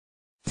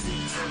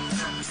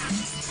Do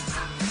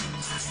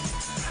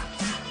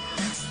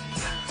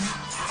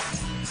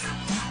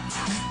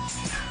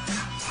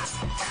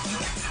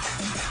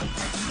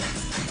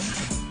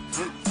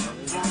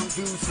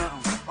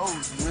something.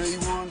 Oh, yeah, you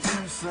wanna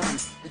do something.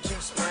 We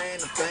keep spraying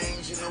the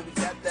things, you know, we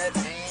got that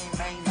name,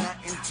 ain't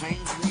nothing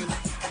changing.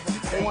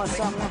 They want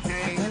something?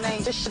 It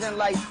ain't this shit ain't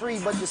like free,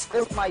 but the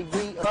still might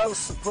be.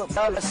 Also put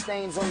color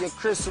stains on your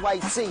crisp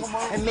white tee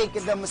and make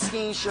it a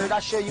Mesquite shirt.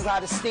 I show you how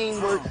to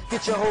steam work.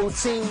 Get your whole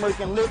team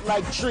working lit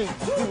like tree.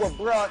 You a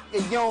broad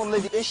if you don't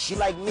live this shit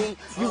like me.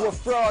 You a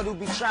fraud who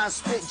be trying to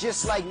spit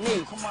just like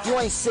me. You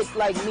ain't sick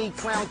like me,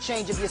 clown.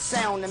 Change of your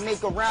sound and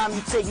make a rhyme.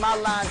 You take my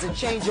lines and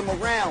change them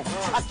around.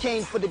 I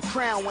came for the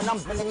crown when I'm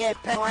bringing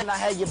that pound. I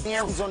had your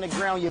bearings on the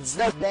ground, your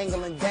stuff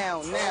dangling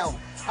down. Now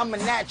I'm a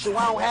natural,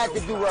 I don't have to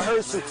do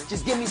rehearsal.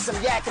 Just give me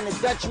some yak and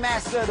the Dutch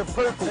master of the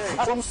purple.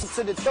 I don't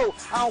to the throat,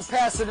 I don't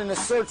pass it in a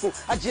circle.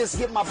 I just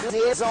get my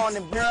heads on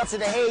and burn to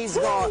the haze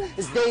gone.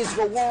 As days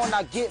go on,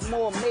 I get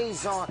more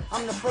maze on.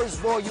 I'm the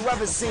first boy you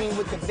ever seen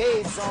with the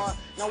babes on.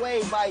 Now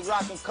everybody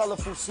rocking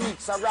colorful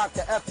sneaks. I rock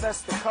the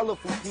FS, the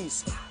colorful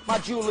piece. My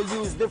jeweler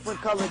use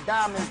different colored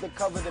diamonds to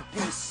cover the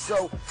piece.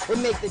 So it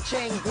make the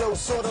chain glow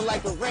sorta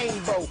like a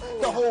rainbow.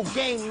 The whole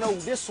game know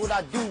this what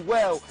I do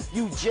well.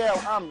 You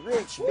gel, I'm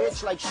rich,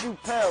 bitch, like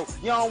Chappelle.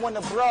 Y'all don't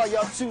wanna brawl,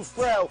 y'all too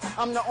frail.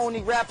 I'm the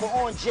only rapper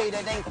on J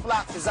that ain't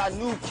flock, cause I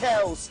knew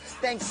Kells.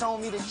 Thanks,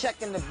 homie, to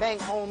check in the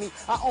bank, homie.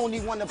 I only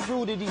wanna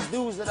prove to these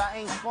dudes that I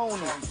ain't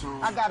phony.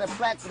 I got a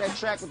plaque for that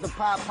track with the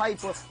Pied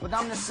Piper, but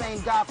I'm the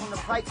same guy from the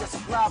Pike that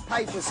supply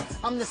pipers.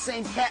 I'm the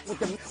same cat with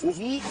the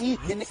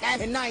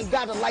and I ain't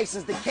got a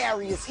license to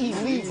carry, it's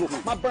illegal.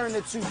 My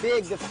burner too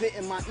big to fit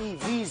in my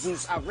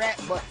E-Visals. I rap,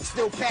 but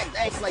still packed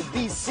acts like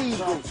B.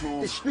 Siegel.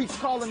 The streets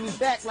calling me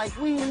back like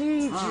we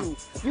need you.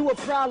 You a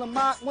problem,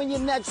 Mark, when your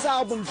next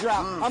album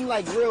drop? I'm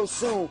like real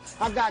soon.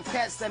 I got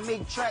cats that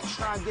make tracks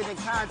trying to get in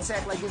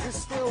contact like, is it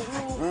still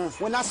rude?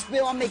 When I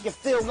spill, I make it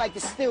feel like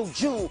it's still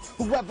June.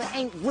 Whoever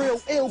ain't real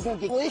ill gon'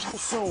 get issue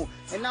soon.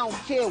 And I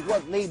don't care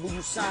what label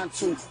you sign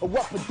to or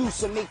what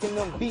producer making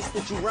them beats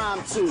that you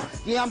rhyme to.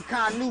 Yeah, I'm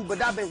kinda new,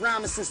 but I've been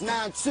rhyming since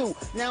 9-2.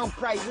 Now I'm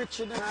probably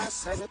richer than I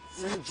said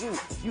in June.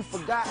 You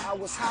forgot I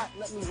was hot,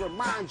 let me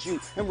remind you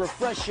and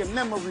refresh your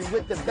memory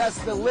with the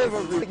best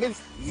delivery.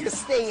 You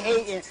stay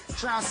hating,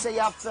 trying to say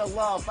I fell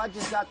off. I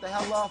just got the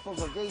hell off of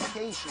a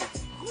vacation.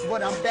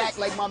 But I'm back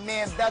like my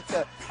man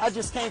Becca. I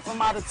just came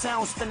from out of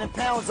town spending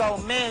pounds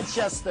out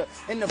Manchester.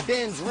 And the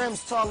Benz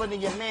rims taller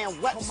than your man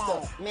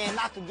Webster. Man,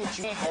 I could get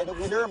you in head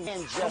with her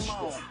man gesture.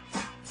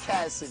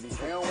 Cassidy.